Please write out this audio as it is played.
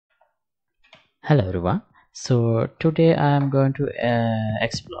Hello everyone. So today I am going to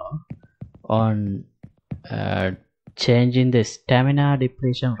explore on uh, changing the stamina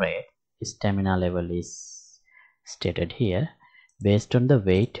depletion rate. Stamina level is stated here based on the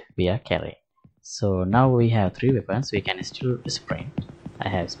weight we are carrying. So now we have 3 weapons. We can still sprint. I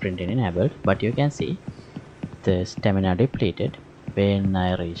have sprinting enabled, but you can see the stamina depleted when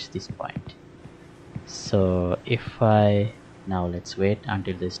I reach this point. So if I now let's wait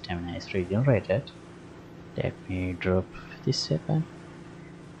until the stamina is regenerated. Let me drop this weapon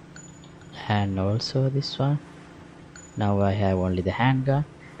and also this one. Now I have only the handgun.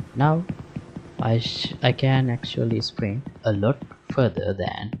 Now I can actually sprint a lot further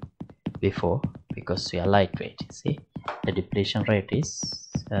than before because we are lightweight. See, the depletion rate is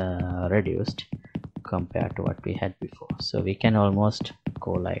reduced compared to what we had before, so we can almost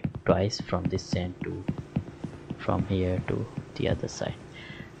go like twice from this end to from here to the other side.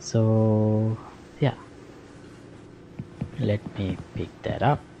 So yeah, let me pick that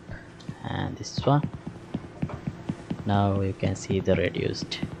up, and this one. Now you can see the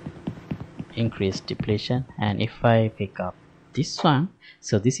increased depletion. And if I pick up this one,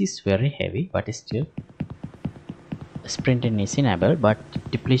 so this is very heavy, but still sprinting is enabled, but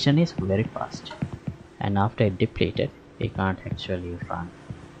depletion is very fast, and after it depleted we can't actually run,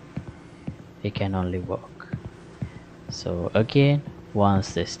 we can only walk. So again,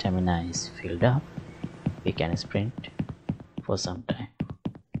 once the stamina is filled up, we can sprint for some time,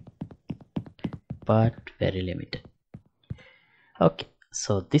 but very limited. Okay,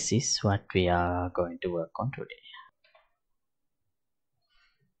 so this is what we are going to work on today.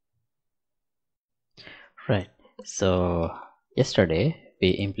 Right, so yesterday we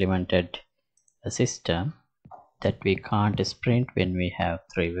implemented a system that we can't sprint when we have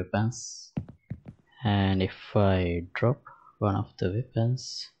 3 weapons, and if I drop one of the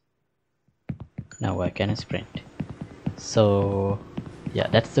weapons, now I can sprint. So yeah,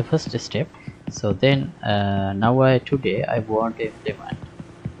 that's the first step. So then today I want to implement,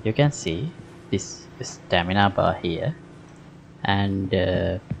 you can see this stamina bar here, and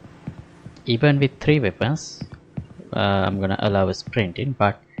even with 3 weapons I'm gonna allow a sprinting,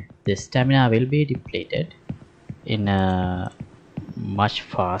 but the stamina will be depleted in a much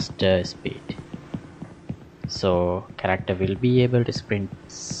faster speed. So character will be able to sprint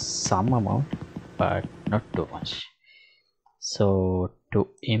some amount, but not too much. So to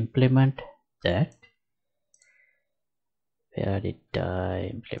implement that, where did I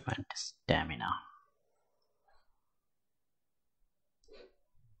implement stamina?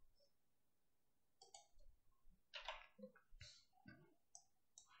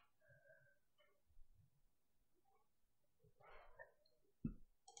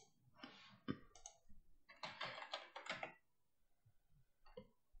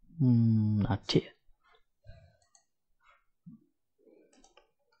 Not here.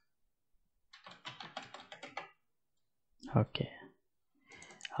 Okay,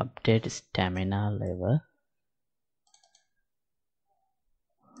 update stamina level.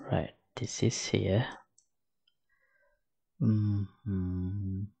 Right, this is here.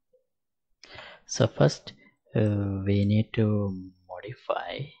 So first we need to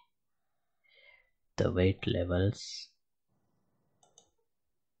modify the weight levels,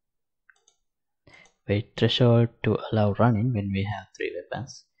 weight threshold to allow running when we have 3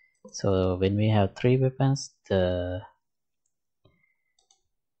 weapons. So when we have 3 weapons, the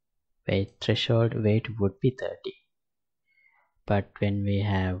weight threshold weight would be 30, but when we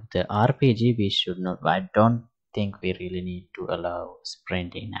have the RPG, we should not, I don't think we really need to allow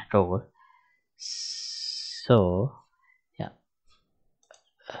sprinting at all. So yeah,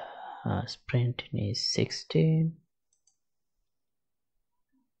 sprinting is 16,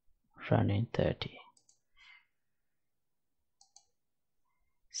 running 30.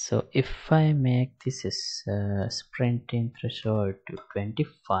 So if I make this sprinting threshold to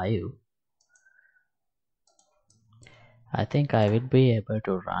 25, I think I will be able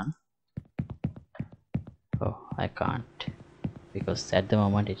to run. Oh, I can't, because at the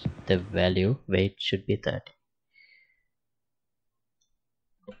moment the value weight should be 30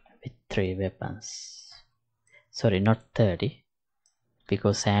 with 3 weapons. Sorry, not 30,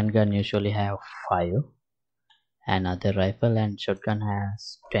 because handgun usually have 5 and other rifle and shotgun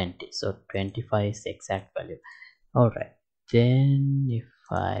has 20, so 25 is the exact value. Alright, then if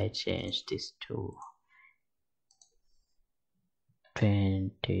I change this to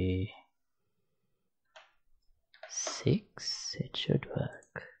 26, it should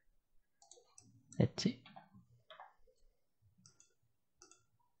work. Let's see.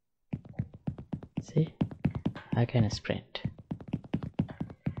 See, I can sprint,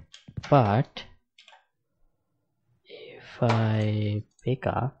 but I pick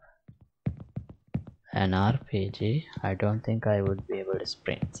up an RPG, I don't think I would be able to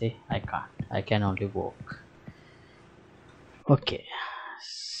sprint. See, I can't. I can only walk. Okay,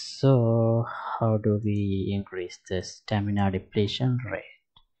 so how do we increase the stamina depletion rate?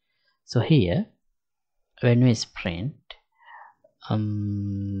 So here, when we sprint,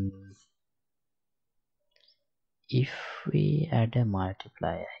 if we add a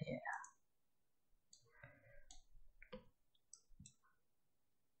multiplier here,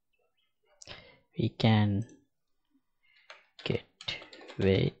 we can get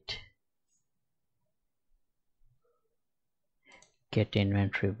weight, get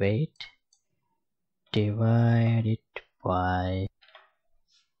inventory weight, divide it by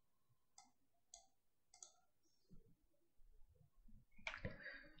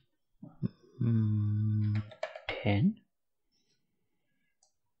 10,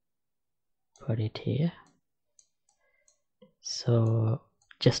 put it here. So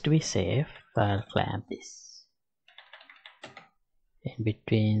just to be safe, I'll clamp this in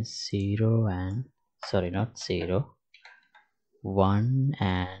between 0 and, sorry, not 0, 1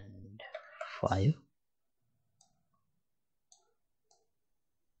 and 5.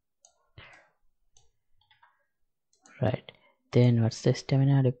 Right, then what's the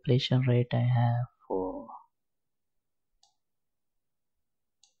stamina depletion rate I have for?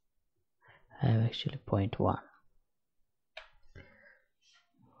 I have actually 0.1.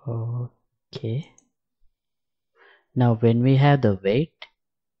 Okay, now when we have the weight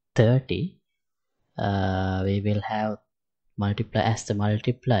 30, we will have multiply as the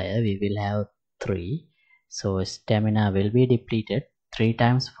multiplier, we will have 3, so stamina will be depleted 3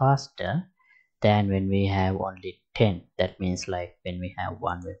 times faster than when we have only 10. That means like when we have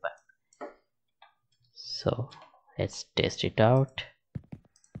one weapon. So let's test it out.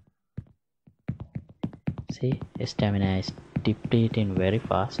 See, stamina is depleting very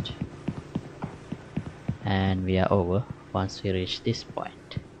fast, and we are over once we reach this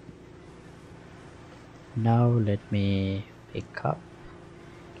point. Now let me pick up,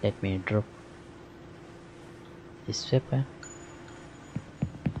 let me drop this weapon.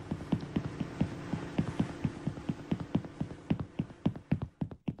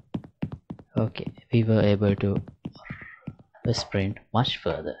 Okay, we were able to sprint much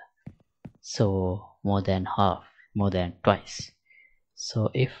further, so more than half, more than twice.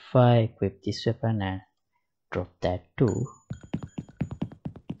 So if I equip this weapon and drop that too,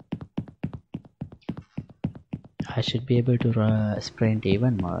 I should be able to sprint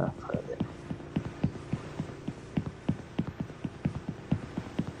even more further.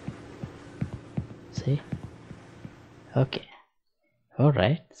 See? Okay.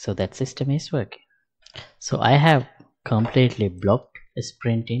 Alright, so that system is working. So I have completely blocked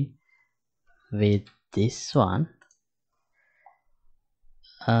sprinting with this one,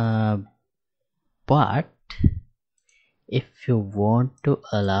 but if you want to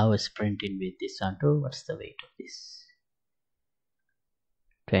allow sprinting with this one too, what's the weight of this?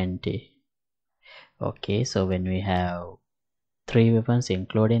 20. Okay, so when we have 3 weapons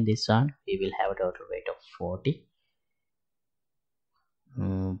including this one, we will have a total weight of 40.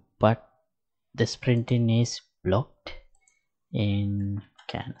 But the sprinting is blocked in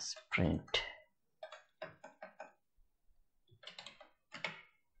can sprint.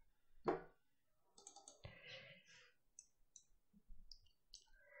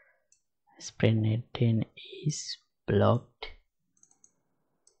 Sprinting is blocked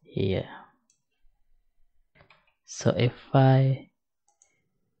here. So if I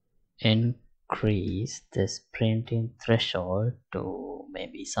increase the sprinting threshold to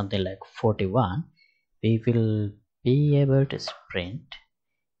maybe something like 41, we will be able to sprint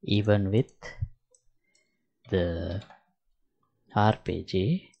even with the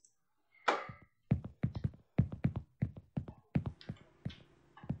RPG.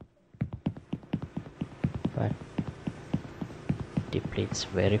 But depletes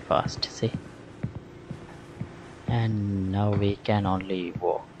very fast, see, and now we can only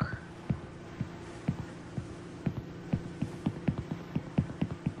walk.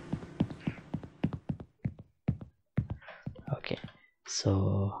 Okay,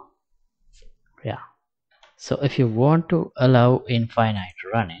 so yeah, so if you want to allow infinite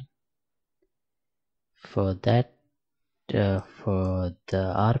running, for that for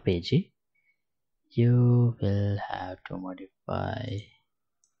the RPG, you will have to modify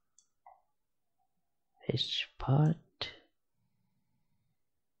which part?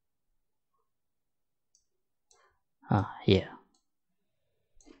 Here.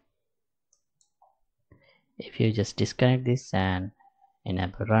 If you just disconnect this and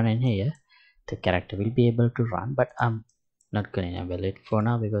enable run in here, the character will be able to run, but not gonna enable it for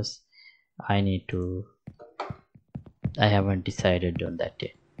now because I haven't decided on that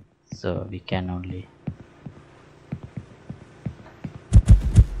yet, so we can only,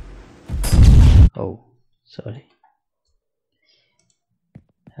 oh sorry,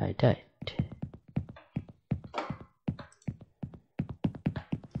 I died.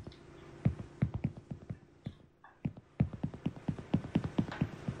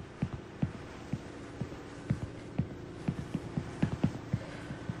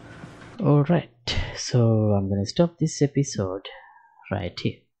 Alright, so I'm gonna stop this episode right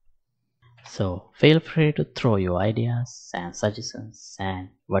here. So feel free to throw your ideas and suggestions and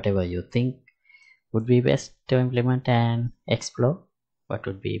whatever you think would be best to implement and explore. What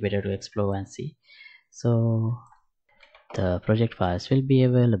would be better to explore and see. So the project files will be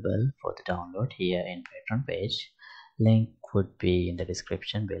available for the download here in Patreon page. Link would be in the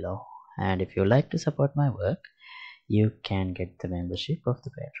description below. And if you like to support my work, you can get the membership of the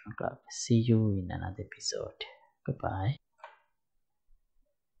Patreon club. See you in another episode. Goodbye.